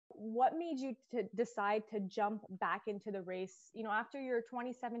what made you to decide to jump back into the race, after your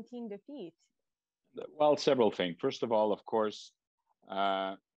 2017 defeat? Well, several things. First of all, of course,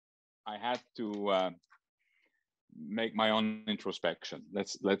 I had to make my own introspection.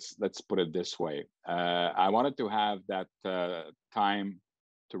 Let's put it this way. I wanted to have that time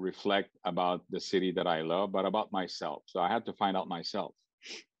to reflect about the city that I love, but about myself. So I had to find out myself.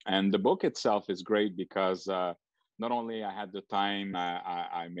 And the book itself is great because not only I had the time,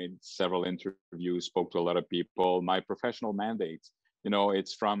 I made several interviews, spoke to a lot of people. My professional mandates,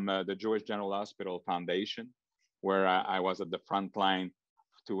 it's from the Jewish General Hospital Foundation, where I was at the front line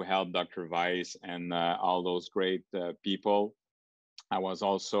to help Dr. Weiss and all those great people. I was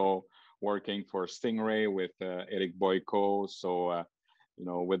also working for Stingray with Eric Boyko. So,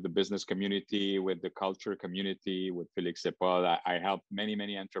 with the business community, with the culture community, with Felix Sepal, I helped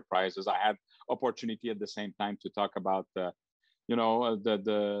many enterprises. I had opportunity at the same time to talk about their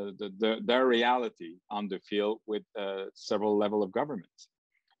reality on the field with several level of governments.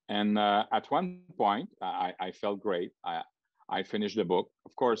 And at one point, I felt great. I finished the book.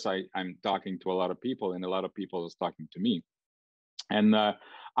 Of course, I'm talking to a lot of people, and a lot of people is talking to me. And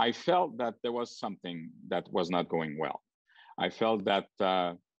I felt that there was something that was not going well. I felt that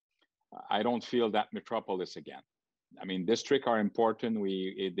I don't feel that metropolis again. I mean, districts are important.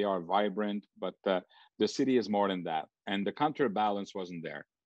 They are vibrant, but the city is more than that. And the counterbalance wasn't there.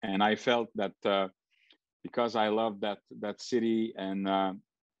 And I felt that because I love that city, and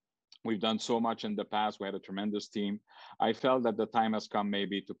we've done so much in the past, we had a tremendous team. I felt that the time has come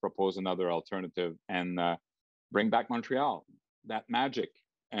maybe to propose another alternative and bring back Montreal, that magic.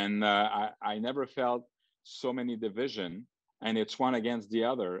 And I never felt so many division, and it's one against the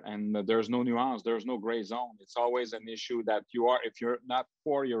other, and there's no nuance, there's no gray zone. It's always an issue that if you're not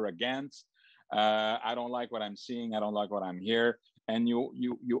for, you're against. I don't like what I'm seeing, I don't like what I'm here. And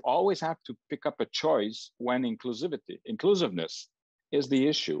you always have to pick up a choice when inclusiveness is the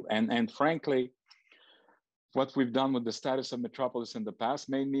issue. And frankly, what we've done with the status of metropolis in the past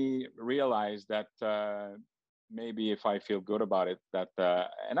made me realize that maybe if I feel good about it, that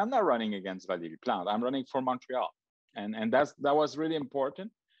and I'm not running against Valérie Plante, I'm running for Montreal. And that was really important.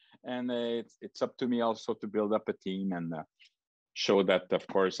 And it's up to me also to build up a team and show that, of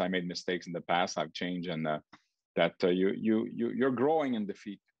course, I made mistakes in the past, I've changed, and that you're growing in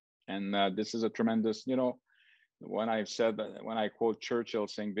defeat. And this is a tremendous, when I quote Churchill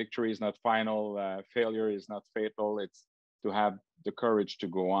saying, victory is not final, failure is not fatal, it's to have the courage to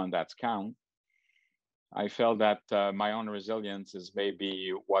go on, that's count. I felt that my own resilience is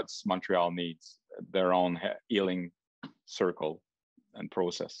maybe what Montreal needs, their own healing circle and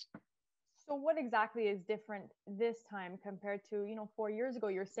process. So what exactly is different this time compared to, 4 years ago?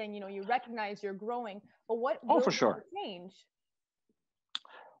 You're saying, you recognize you're growing, but what will for sure change?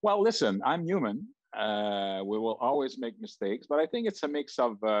 Well, listen, I'm human. We will always make mistakes, but I think it's a mix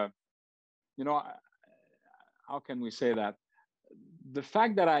of, how can we say that? The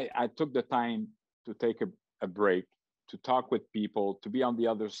fact that I took the time to take a break, to talk with people, to be on the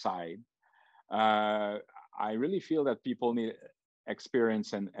other side, I really feel that people need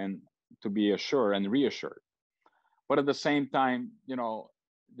experience and to be assured and reassured. But at the same time, they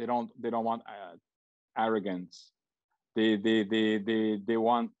don't want arrogance. They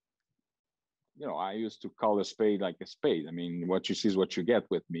want, I used to call a spade like a spade. I mean, what you see is what you get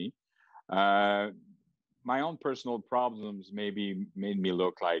with me. My own personal problems maybe made me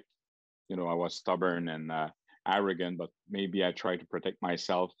look like, I was stubborn and arrogant, but maybe I try to protect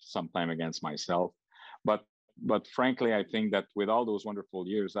myself sometime against myself. But frankly, I think that with all those wonderful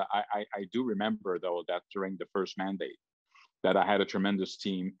years, I do remember, though, that during the first mandate, that I had a tremendous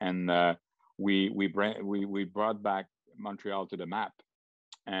team, and we brought back Montreal to the map.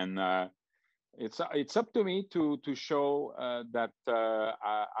 And it's up to me to show that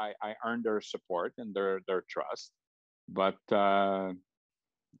I earned their support and their trust. But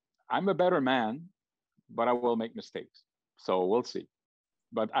I'm a better man, but I will make mistakes. So we'll see.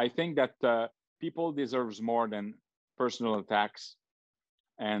 But I think that people deserves more than personal attacks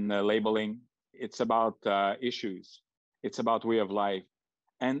and labeling. It's about issues. It's about way of life.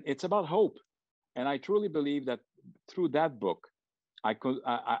 And it's about hope. And I truly believe that through that book,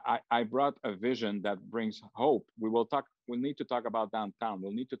 I brought a vision that brings hope. We'll need to talk about downtown.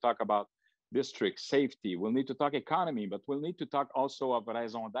 We'll need to talk about district safety. We'll need to talk economy, but we'll need to talk also of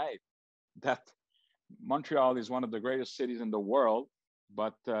raison d'être, that Montreal is one of the greatest cities in the world,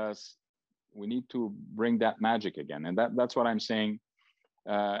 but we need to bring that magic again. And that's what I'm saying.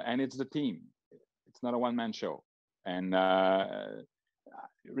 And it's the team. It's not a one-man show. And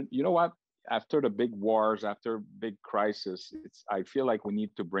you know what? after the big wars, after big crisis, I feel like we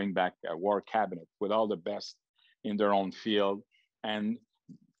need to bring back a war cabinet with all the best in their own field. And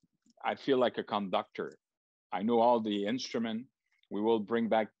I feel like a conductor. I know all the instrument. We will bring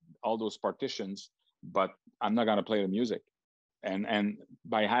back all those partitions, but I'm not going to play the music. And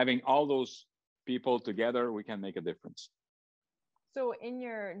by having all those people together, we can make a difference. So in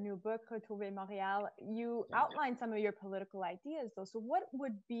your new book, Retrouver Montréal, you outline some of your political ideas, though. So what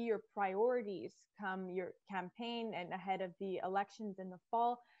would be your priorities come your campaign and ahead of the elections in the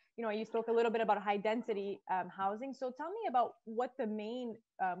fall? You know, you spoke a little bit about high density housing. So tell me about what the main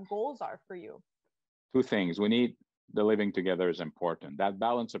goals are for you. Two things. We need the living together is important. That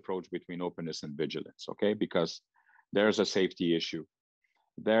balanced approach between openness and vigilance, okay? Because there's a safety issue.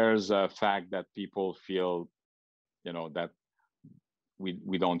 There's a fact that people feel, you know, that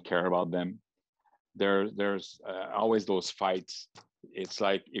we don't care about them. There's always those fights. It's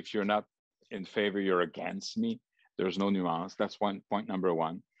like, if you're not in favor, you're against me. There's no nuance. That's point number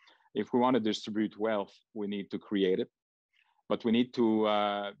one. If we want to distribute wealth, we need to create it, but we need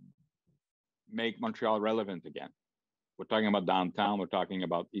to make Montreal relevant again. We're talking about downtown. We're talking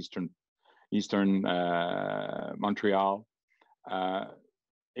about Eastern Montreal.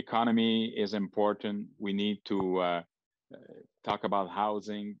 Economy is important. We need to talk about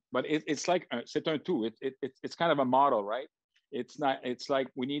housing, but it's like c'est un tout. It's kind of a model, right? It's not. It's like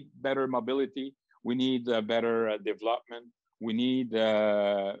we need better mobility. We need better development. We need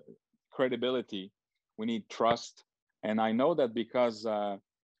credibility. We need trust. And I know that because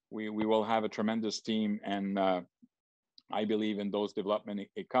we will have a tremendous team, and I believe in those development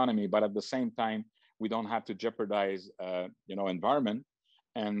economy. But at the same time, we don't have to jeopardize, environment,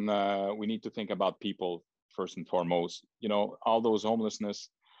 and we need to think about people first and foremost. You know, all those homelessness,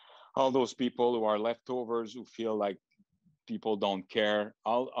 all those people who are leftovers, who feel like people don't care.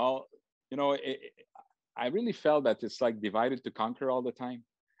 I really felt that it's like divided to conquer all the time.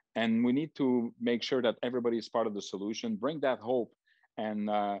 And we need to make sure that everybody is part of the solution, bring that hope. And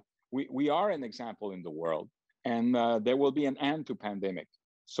we are an example in the world, and there will be an end to pandemic.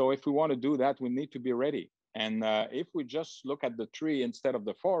 So if we want to do that, we need to be ready. And if we just look at the tree instead of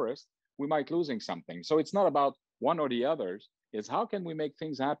the forest, we might losing something. So it's not about one or the others. It's how can we make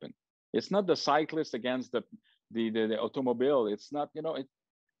things happen? It's not the cyclist against the automobile. It's not,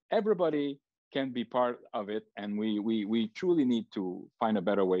 everybody can be part of it, and we truly need to find a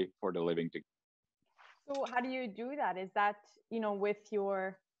better way for the living together. So how do you do that? Is that, with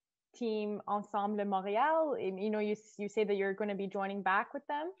your team Ensemble Montréal? You say that you're going to be joining back with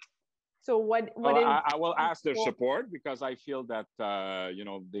them. So what is... I will ask their support, because I feel that,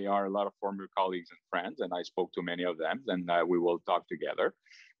 they are a lot of former colleagues and friends, and I spoke to many of them, and we will talk together.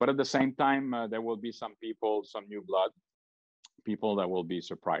 But at the same time, there will be some people, some new blood, people that will be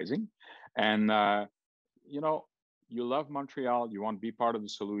surprising. And, you love Montreal, you want to be part of the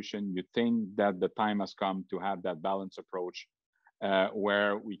solution. You think that the time has come to have that balanced approach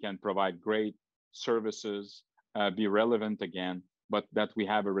where we can provide great services, be relevant again, but that we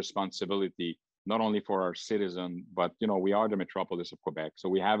have a responsibility not only for our citizens, but we are the metropolis of Quebec, so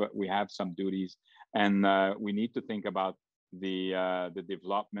we have some duties, and we need to think about the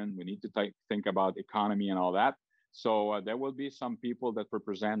development. We need to think about economy and all that. So there will be some people that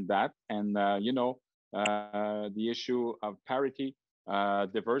represent that, and the issue of parity,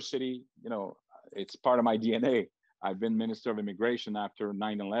 diversity. It's part of my DNA. I've been Minister of Immigration after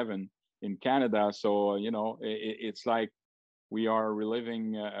 9/11 in Canada, so it's like we are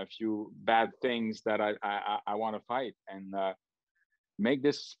reliving a few bad things that I want to fight and make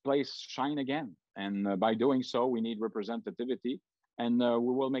this place shine again. And by doing so, we need representativity, and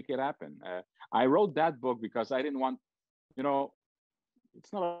we will make it happen. I wrote that book because I didn't want,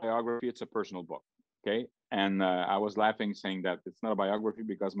 it's not a biography, it's a personal book, okay? And I was laughing saying that it's not a biography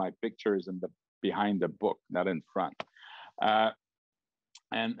because my picture is behind the book, not in front.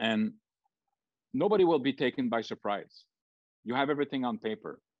 And nobody will be taken by surprise. You have everything on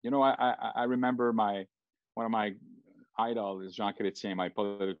paper. I remember one of my idols is Jean Chrétien, my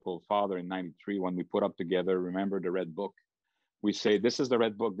political father, in '93, when we put up together, remember the Red Book. We say, this is the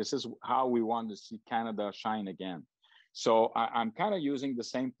Red Book. This is how we want to see Canada shine again. So I'm kind of using the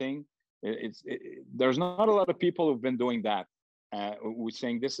same thing. There's not a lot of people who've been doing that. We're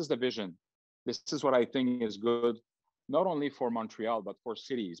saying, this is the vision. This is what I think is good, not only for Montreal, but for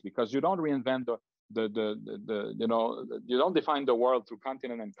cities, because you don't reinvent you don't define the world through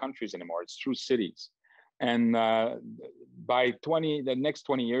continent and countries anymore. It's through cities. And by the next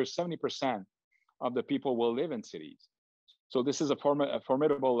 20 years, 70% of the people will live in cities. So this is a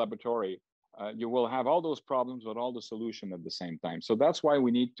formidable laboratory. You will have all those problems with all the solution at the same time. So that's why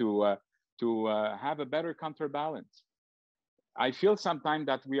we need to to have a better counterbalance. I feel sometimes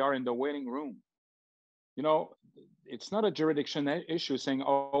that we are in the waiting room. You know, it's not a jurisdiction issue saying,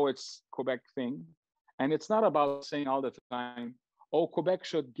 oh, it's Quebec thing. And it's not about saying all the time, oh, Quebec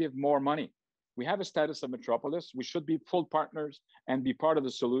should give more money. We have a status of metropolis. We should be full partners and be part of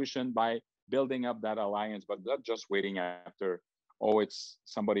the solution by building up that alliance, but not just waiting after, oh, it's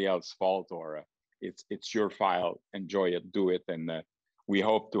somebody else's fault or it's your file. Enjoy it, do it, and we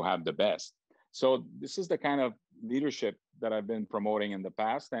hope to have the best. So this is the kind of leadership that I've been promoting in the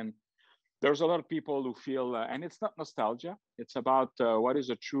past, and there's a lot of people who feel, and it's not nostalgia. It's about what is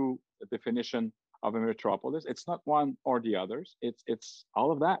a true definition of a metropolis. It's not one or the others. It's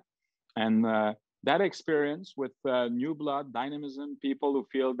all of that, and that experience with new blood, dynamism, people who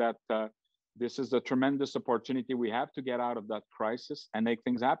feel that this is a tremendous opportunity we have to get out of that crisis and make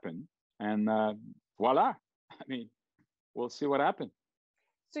things happen. And voila. I mean, we'll see what happens.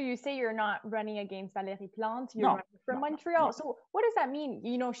 So you say you're not running against Valérie Plante, you're running for Montreal. No. So what does that mean?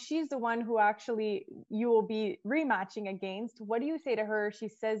 You know, she's the one who actually you will be rematching against. What do you say to her? She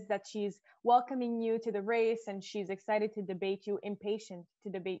says that she's welcoming you to the race and she's excited to debate you, impatient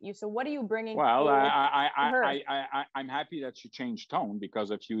to debate you. So what are you bringing forward to her? I'm happy that she changed tone,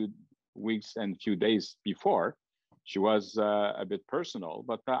 because a few weeks and few days before, she was a bit personal,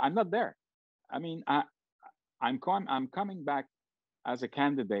 but I'm not there. I mean, I'm coming back as a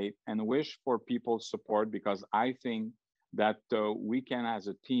candidate and wish for people's support, because I think that we can, as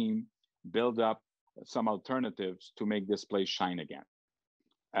a team, build up some alternatives to make this place shine again.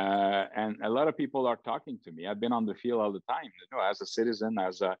 And a lot of people are talking to me. I've been on the field all the time, you know, as a citizen,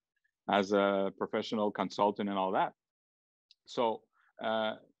 as a professional consultant and all that. So,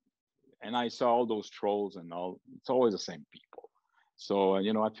 and I saw all those trolls and all, it's always the same people. So,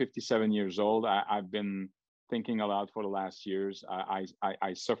 you know, at 57 years old, I've been thinking a lot for the last years.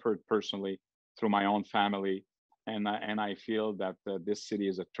 I suffered personally through my own family, and I feel that this city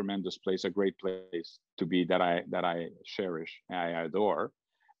is a tremendous place, a great place to be, that I cherish, I adore,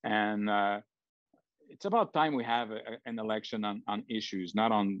 and it's about time we have an election on issues,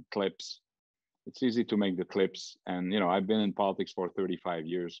 not on clips. It's easy to make the clips, and you know, I've been in politics for 35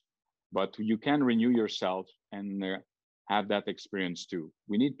 years, but you can renew yourself and have that experience too.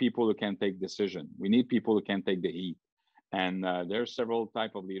 We need people who can take decision. We need people who can take the heat. And there's several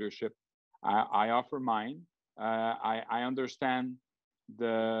type of leadership. I offer mine. I understand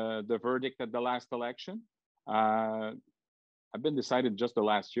the verdict at the last election. I've been decided just the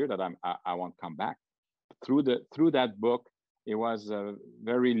last year that I won't come back. Through that book, it was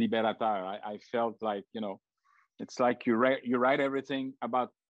very liberateur. I felt like, you know, it's like you write everything about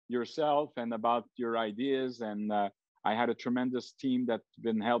yourself and about your ideas, and I had a tremendous team that's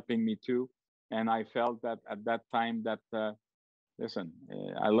been helping me too. And I felt that at that time that, listen,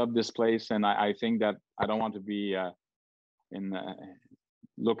 I love this place. And I think that I don't want to be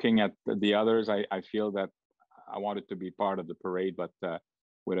looking at the others. I feel that I wanted to be part of the parade, but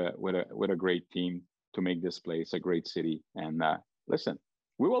with a great team to make this place a great city. And listen,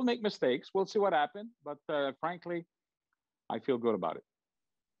 we will make mistakes. We'll see what happens. But frankly, I feel good about it.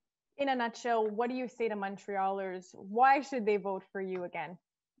 In a nutshell, what do you say to Montrealers? Why should they vote for you again?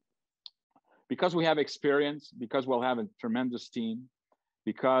 Because we have experience, because we'll have a tremendous team,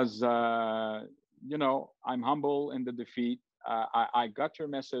 because, you know, I'm humble in the defeat. I got your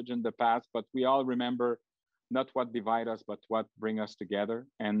message in the past, but we all remember not what divide us, but what bring us together.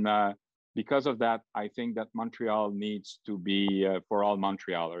 And because of that, I think that Montreal needs to be for all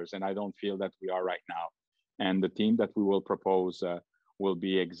Montrealers. And I don't feel that we are right now. And the team that we will propose will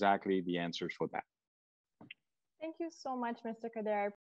be exactly the answers for that. Thank you so much, Mr. Coderre.